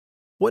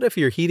What if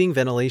your heating,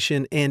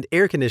 ventilation, and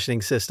air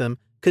conditioning system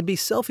could be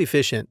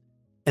self-efficient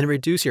and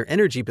reduce your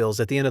energy bills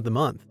at the end of the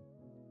month?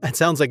 That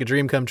sounds like a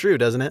dream come true,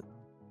 doesn't it?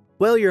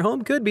 Well, your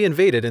home could be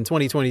invaded in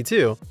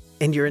 2022,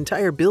 and your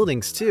entire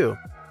buildings too.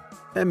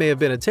 That may have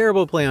been a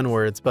terrible play on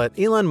words, but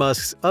Elon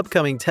Musk's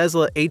upcoming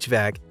Tesla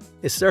HVAC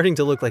is starting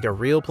to look like a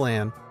real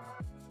plan.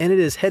 And it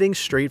is heading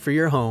straight for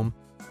your home.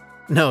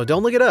 No,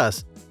 don't look at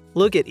us.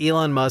 Look at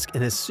Elon Musk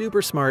and his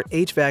super smart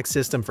HVAC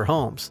system for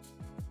homes.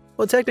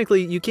 Well,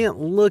 technically, you can't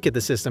look at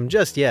the system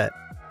just yet,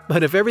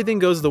 but if everything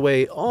goes the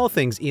way all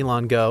things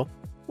Elon go,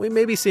 we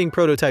may be seeing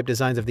prototype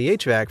designs of the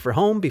HVAC for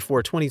home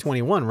before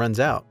 2021 runs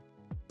out.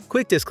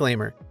 Quick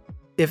disclaimer: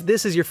 if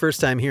this is your first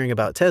time hearing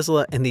about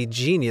Tesla and the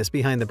genius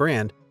behind the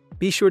brand,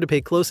 be sure to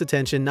pay close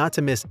attention not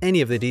to miss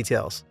any of the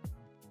details.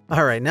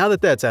 Alright, now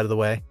that that's out of the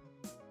way,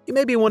 you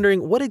may be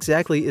wondering, what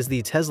exactly is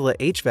the Tesla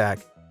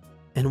HVAC?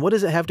 And what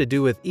does it have to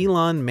do with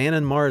Elon Man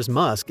and Mars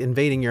Musk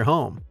invading your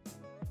home?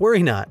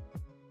 Worry not.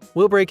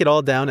 We'll break it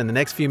all down in the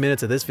next few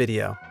minutes of this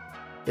video.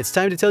 It's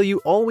time to tell you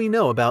all we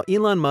know about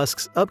Elon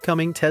Musk's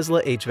upcoming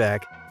Tesla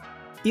HVAC.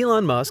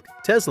 Elon Musk,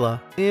 Tesla,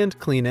 and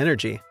clean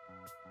energy.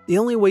 The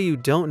only way you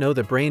don't know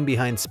the brain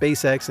behind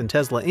SpaceX and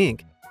Tesla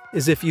Inc.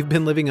 is if you've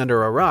been living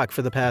under a rock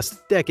for the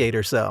past decade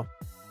or so.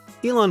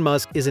 Elon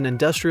Musk is an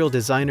industrial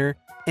designer,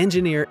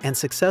 engineer, and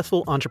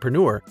successful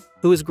entrepreneur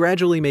who is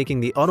gradually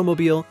making the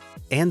automobile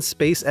and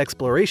space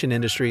exploration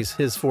industries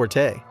his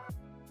forte.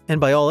 And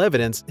by all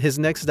evidence, his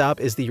next stop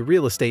is the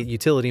real estate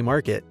utility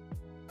market.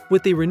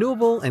 With the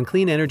renewable and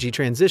clean energy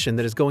transition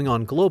that is going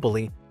on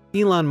globally,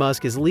 Elon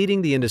Musk is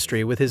leading the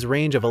industry with his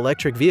range of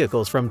electric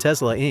vehicles from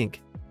Tesla Inc.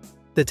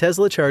 The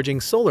Tesla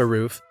charging solar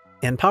roof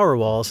and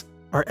Powerwalls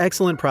are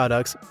excellent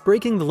products,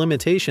 breaking the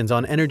limitations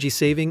on energy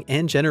saving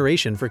and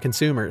generation for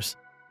consumers.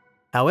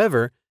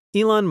 However,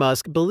 Elon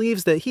Musk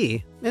believes that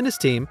he and his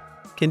team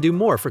can do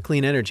more for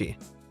clean energy.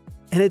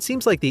 And it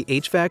seems like the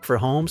HVAC for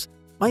homes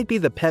might be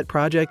the pet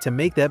project to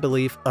make that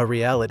belief a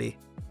reality.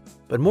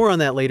 But more on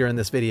that later in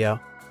this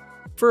video.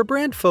 For a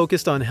brand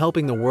focused on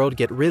helping the world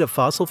get rid of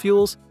fossil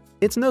fuels,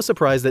 it's no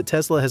surprise that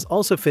Tesla has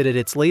also fitted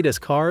its latest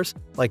cars,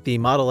 like the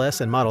Model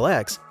S and Model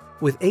X,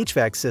 with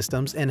HVAC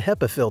systems and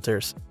HEPA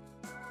filters.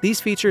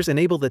 These features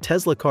enable the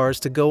Tesla cars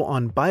to go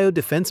on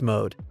biodefense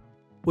mode,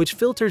 which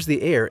filters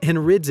the air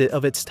and rids it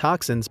of its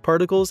toxins,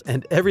 particles,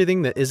 and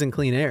everything that isn't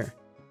clean air.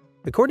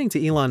 According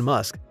to Elon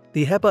Musk,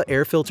 the HEPA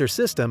air filter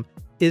system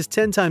is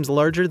 10 times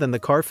larger than the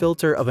car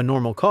filter of a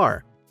normal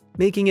car,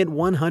 making it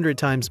 100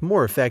 times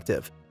more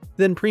effective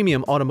than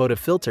premium automotive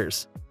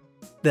filters.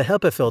 The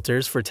HEPA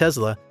filters for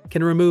Tesla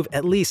can remove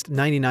at least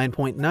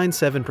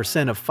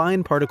 99.97% of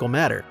fine particle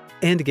matter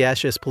and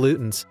gaseous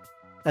pollutants,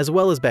 as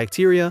well as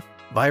bacteria,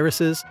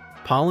 viruses,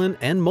 pollen,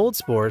 and mold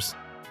spores.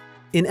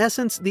 In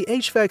essence, the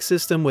HVAC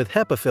system with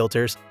HEPA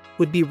filters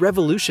would be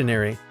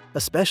revolutionary,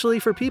 especially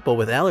for people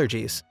with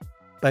allergies,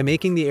 by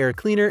making the air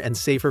cleaner and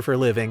safer for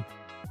living.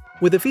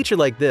 With a feature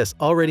like this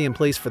already in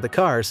place for the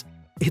cars,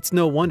 it's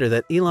no wonder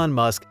that Elon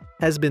Musk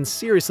has been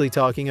seriously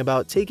talking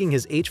about taking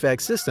his HVAC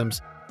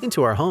systems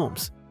into our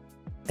homes.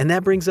 And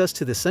that brings us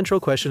to the central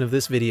question of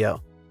this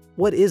video: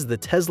 what is the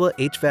Tesla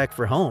HVAC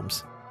for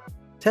homes?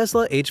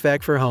 Tesla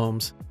HVAC for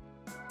homes.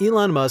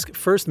 Elon Musk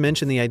first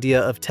mentioned the idea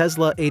of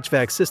Tesla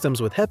HVAC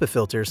systems with HEPA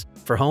filters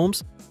for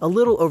homes a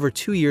little over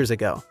 2 years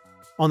ago.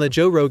 On the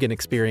Joe Rogan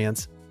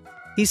Experience,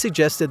 he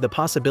suggested the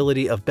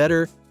possibility of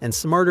better and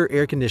smarter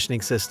air conditioning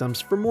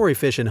systems for more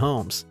efficient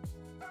homes.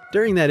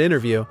 During that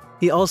interview,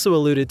 he also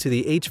alluded to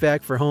the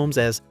HVAC for homes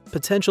as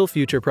potential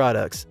future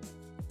products.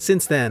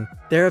 Since then,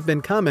 there have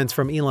been comments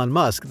from Elon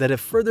Musk that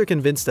have further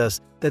convinced us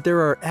that there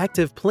are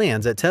active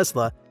plans at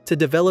Tesla to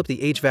develop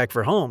the HVAC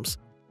for homes,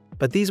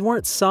 but these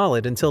weren't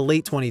solid until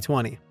late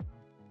 2020.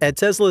 At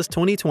Tesla's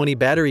 2020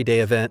 Battery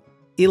Day event,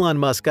 Elon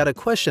Musk got a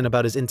question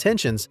about his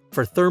intentions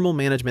for thermal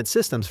management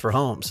systems for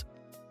homes.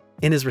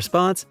 In his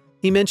response,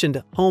 he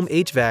mentioned home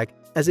HVAC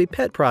as a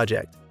pet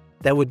project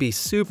that would be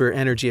super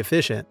energy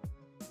efficient.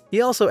 He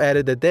also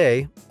added that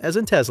they, as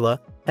in Tesla,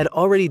 had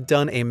already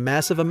done a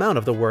massive amount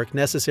of the work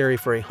necessary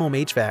for a home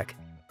HVAC.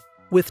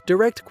 With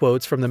direct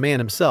quotes from the man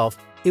himself,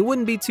 it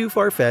wouldn't be too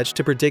far-fetched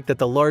to predict that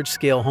the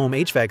large-scale home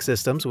HVAC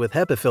systems with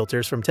HEPA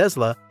filters from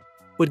Tesla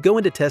would go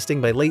into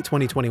testing by late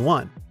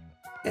 2021,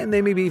 and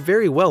they may be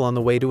very well on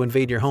the way to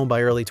invade your home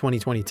by early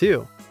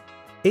 2022.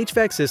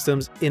 HVAC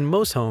systems in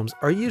most homes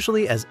are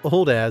usually as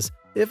old as,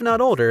 if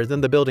not older,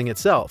 than the building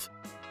itself.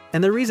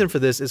 And the reason for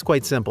this is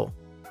quite simple.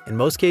 In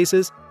most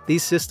cases,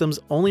 these systems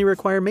only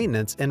require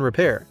maintenance and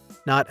repair,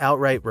 not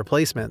outright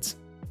replacements.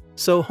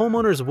 So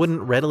homeowners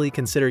wouldn't readily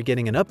consider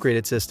getting an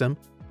upgraded system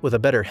with a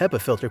better HEPA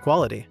filter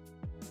quality.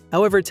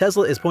 However,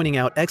 Tesla is pointing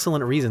out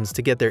excellent reasons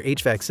to get their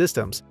HVAC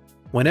systems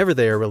whenever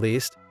they are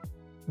released.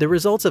 The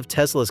results of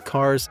Tesla's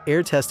cars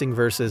air testing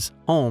versus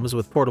homes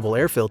with portable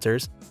air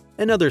filters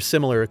and other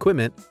similar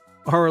equipment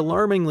are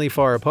alarmingly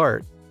far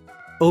apart.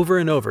 Over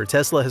and over,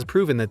 Tesla has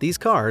proven that these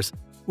cars,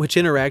 which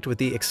interact with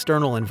the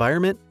external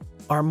environment,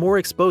 are more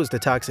exposed to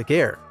toxic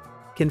air,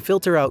 can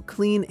filter out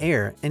clean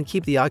air and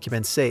keep the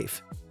occupants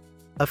safe.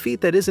 a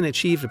feat that isn't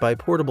achieved by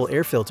portable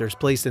air filters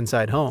placed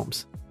inside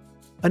homes.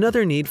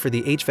 Another need for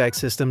the HVAC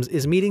systems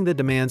is meeting the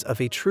demands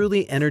of a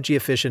truly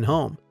energy-efficient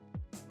home.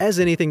 As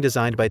anything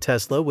designed by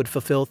Tesla would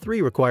fulfill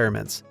 3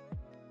 requirements.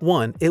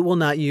 1. It will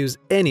not use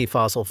any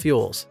fossil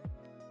fuels.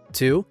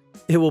 2.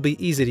 It will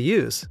be easy to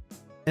use.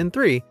 And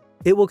 3.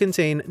 It will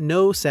contain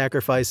no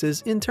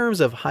sacrifices in terms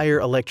of higher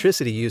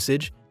electricity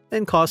usage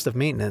and cost of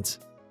maintenance.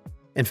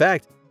 In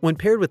fact, when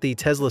paired with the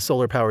Tesla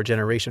solar power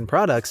generation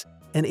products,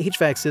 an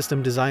HVAC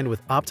system designed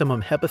with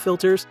optimum HEPA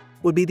filters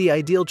would be the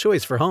ideal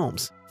choice for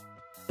homes.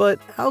 But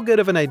how good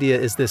of an idea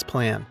is this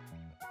plan?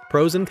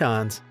 Pros and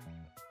cons.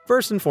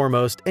 First and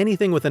foremost,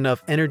 anything with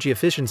enough energy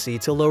efficiency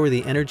to lower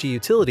the energy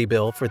utility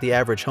bill for the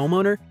average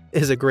homeowner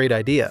is a great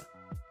idea.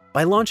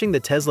 By launching the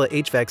Tesla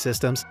HVAC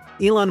systems,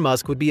 Elon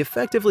Musk would be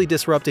effectively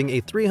disrupting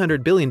a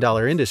 $300 billion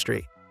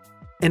industry.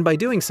 And by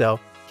doing so,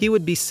 he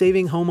would be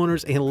saving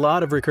homeowners a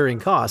lot of recurring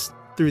costs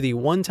through the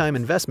one-time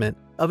investment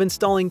of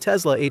installing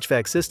Tesla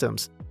HVAC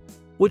systems,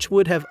 which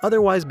would have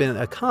otherwise been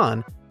a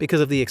con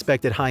because of the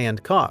expected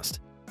high-end cost.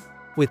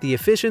 With the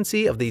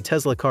efficiency of the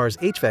Tesla car's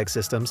HVAC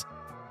systems,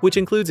 which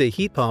includes a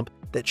heat pump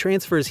that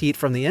transfers heat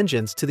from the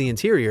engines to the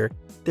interior,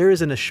 there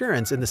is an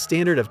assurance in the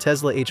standard of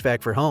Tesla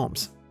HVAC for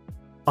homes.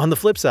 On the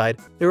flip side,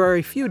 there are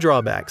a few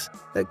drawbacks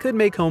that could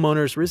make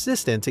homeowners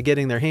resistant to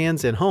getting their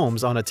hands and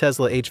homes on a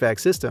Tesla HVAC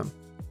system.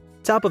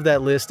 Top of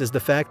that list is the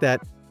fact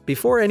that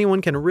before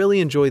anyone can really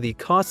enjoy the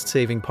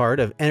cost-saving part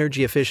of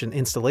energy-efficient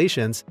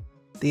installations,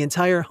 the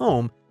entire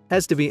home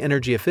has to be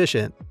energy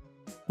efficient.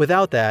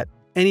 Without that,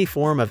 any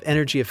form of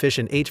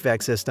energy-efficient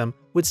HVAC system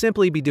would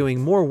simply be doing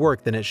more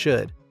work than it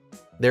should,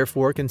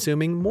 therefore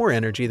consuming more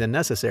energy than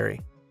necessary.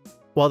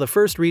 While the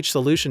first-reach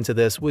solution to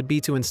this would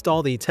be to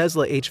install the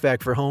Tesla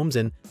HVAC for homes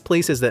in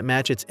places that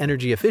match its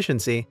energy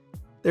efficiency,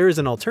 there is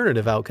an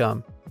alternative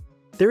outcome.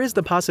 There is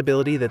the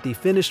possibility that the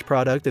finished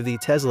product of the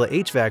Tesla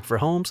HVAC for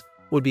homes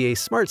would be a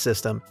smart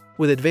system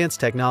with advanced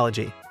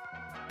technology.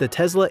 The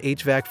Tesla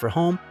HVAC for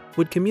home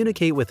would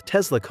communicate with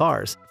Tesla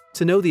cars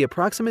to know the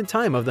approximate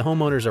time of the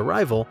homeowner's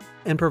arrival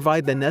and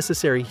provide the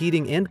necessary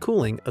heating and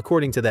cooling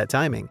according to that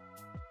timing.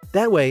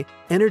 That way,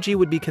 energy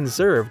would be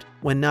conserved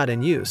when not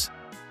in use.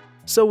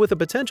 So with a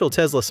potential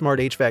Tesla smart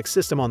HVAC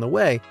system on the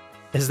way,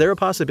 is there a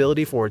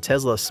possibility for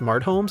Tesla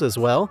smart homes as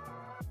well?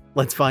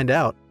 Let's find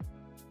out.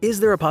 Is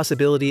there a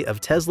possibility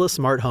of Tesla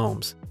smart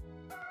homes?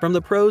 From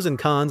the pros and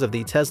cons of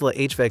the Tesla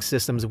HVAC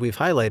systems we've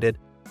highlighted,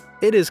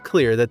 it is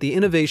clear that the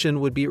innovation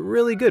would be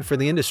really good for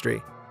the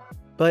industry.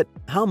 But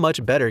how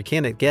much better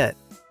can it get?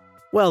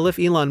 Well, if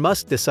Elon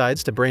Musk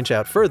decides to branch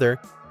out further,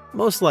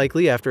 most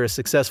likely after a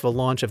successful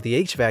launch of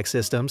the HVAC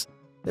systems,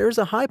 there is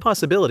a high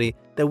possibility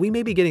that we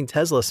may be getting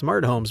Tesla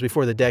smart homes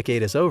before the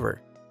decade is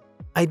over.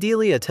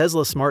 Ideally, a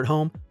Tesla smart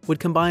home would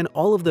combine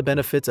all of the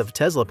benefits of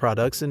Tesla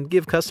products and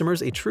give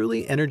customers a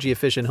truly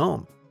energy-efficient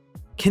home.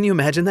 Can you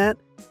imagine that?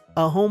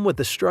 A home with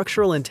the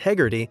structural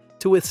integrity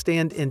to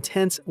withstand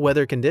intense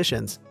weather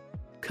conditions,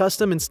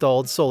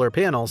 custom-installed solar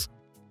panels,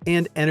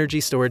 and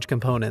energy storage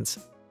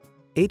components,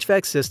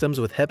 HVAC systems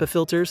with HEPA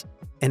filters,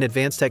 and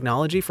advanced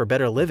technology for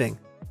better living.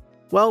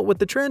 Well, with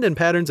the trend and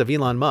patterns of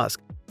Elon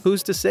Musk,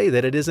 who's to say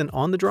that it isn't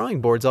on the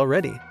drawing boards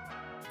already?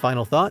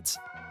 Final thoughts?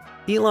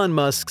 Elon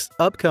Musk's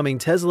upcoming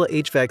Tesla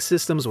HVAC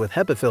systems with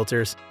HEPA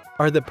filters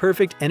are the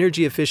perfect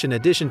energy-efficient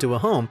addition to a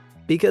home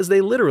because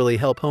they literally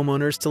help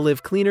homeowners to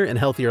live cleaner and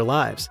healthier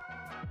lives.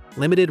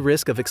 Limited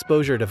risk of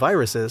exposure to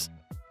viruses,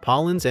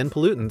 pollens and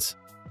pollutants,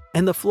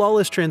 and the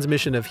flawless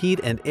transmission of heat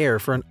and air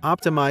for an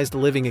optimized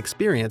living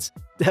experience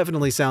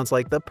definitely sounds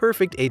like the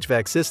perfect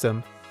HVAC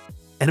system.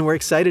 And we're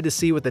excited to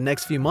see what the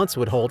next few months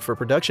would hold for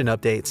production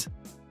updates.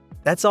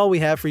 That's all we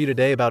have for you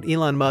today about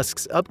Elon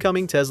Musk's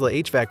upcoming Tesla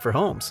HVAC for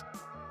homes.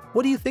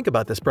 What do you think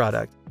about this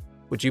product?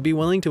 Would you be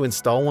willing to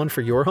install one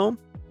for your home?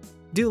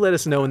 Do let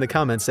us know in the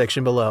comments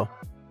section below.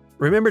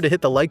 Remember to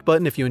hit the like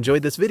button if you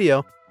enjoyed this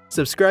video,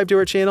 subscribe to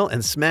our channel,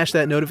 and smash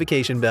that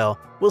notification bell.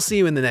 We'll see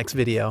you in the next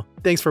video.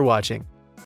 Thanks for watching.